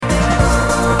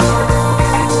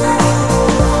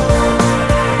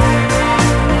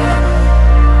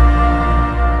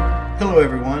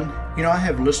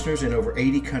have listeners in over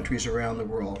 80 countries around the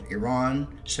world: Iran,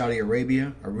 Saudi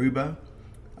Arabia, Aruba,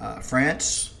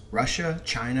 France, Russia,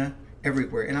 China,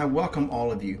 everywhere. And I welcome all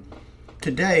of you.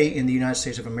 Today in the United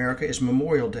States of America is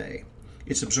Memorial Day.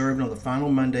 It's observed on the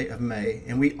final Monday of May,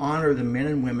 and we honor the men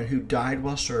and women who died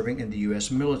while serving in the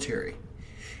U.S. military.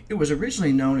 It was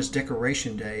originally known as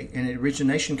Decoration Day, and its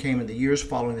origination came in the years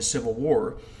following the Civil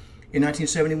War. In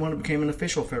 1971, it became an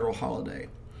official federal holiday.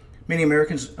 Many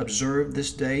Americans observe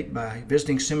this date by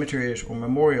visiting cemeteries or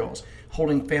memorials,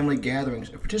 holding family gatherings,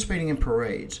 and participating in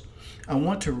parades. I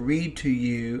want to read to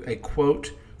you a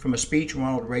quote from a speech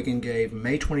Ronald Reagan gave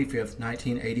May 25,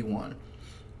 1981.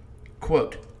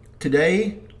 Quote,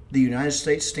 "Today, the United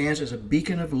States stands as a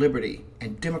beacon of liberty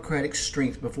and democratic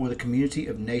strength before the community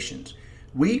of nations.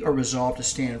 We are resolved to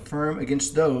stand firm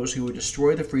against those who would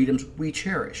destroy the freedoms we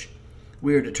cherish.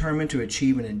 We are determined to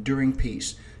achieve an enduring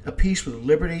peace, a peace with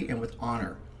liberty and with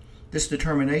honor. This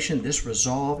determination, this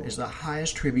resolve, is the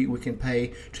highest tribute we can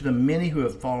pay to the many who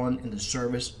have fallen in the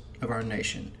service of our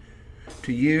nation.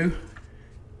 To you,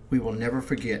 we will never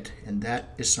forget, and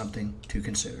that is something to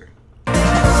consider."